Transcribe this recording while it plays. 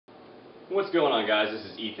What's going on, guys? This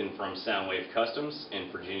is Ethan from Soundwave Customs in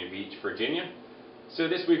Virginia Beach, Virginia. So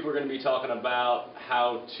this week we're going to be talking about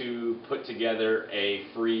how to put together a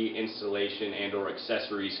free installation and or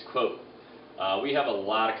accessories quote. We have a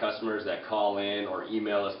lot of customers that call in or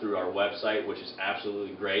email us through our website, which is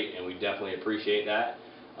absolutely great, and we definitely appreciate that.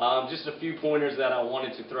 Just a few pointers that I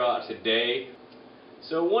wanted to throw out today.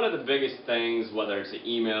 So one of the biggest things, whether it's an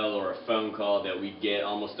email or a phone call that we get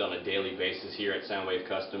almost on a daily basis here at Soundwave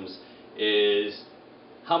Customs, is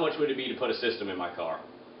how much would it be to put a system in my car?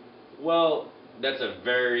 Well, that's a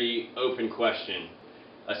very open question.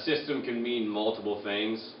 A system can mean multiple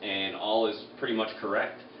things, and all is pretty much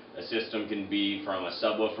correct. A system can be from a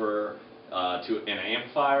subwoofer to an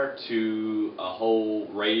amplifier to a whole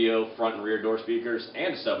radio, front and rear door speakers,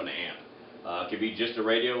 and a sub and an amp. It could be just a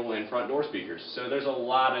radio and front door speakers. So there's a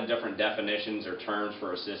lot of different definitions or terms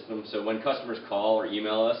for a system. So when customers call or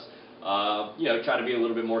email us, try to be a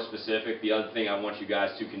little bit more specific. The other thing I want you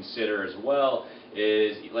guys to consider as well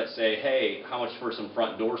is, let's say, hey, how much for some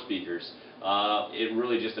front door speakers? It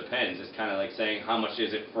really just depends. It's kind of like saying, how much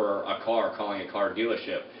is it for a car, calling a car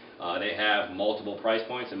dealership? They have multiple price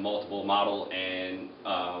points and multiple model and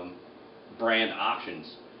brand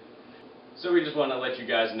options. So we just want to let you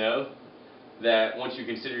guys know that once you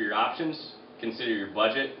consider your options, consider your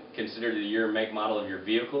budget, consider the year and make model of your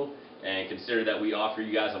vehicle, and consider that we offer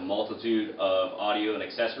you guys a multitude of audio and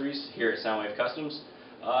accessories here at Soundwave Customs.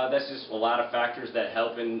 That's just a lot of factors that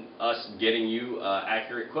help in us getting you an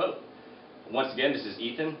accurate quote. Once again, this is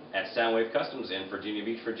Ethan at Soundwave Customs in Virginia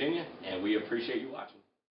Beach, Virginia, and we appreciate you watching.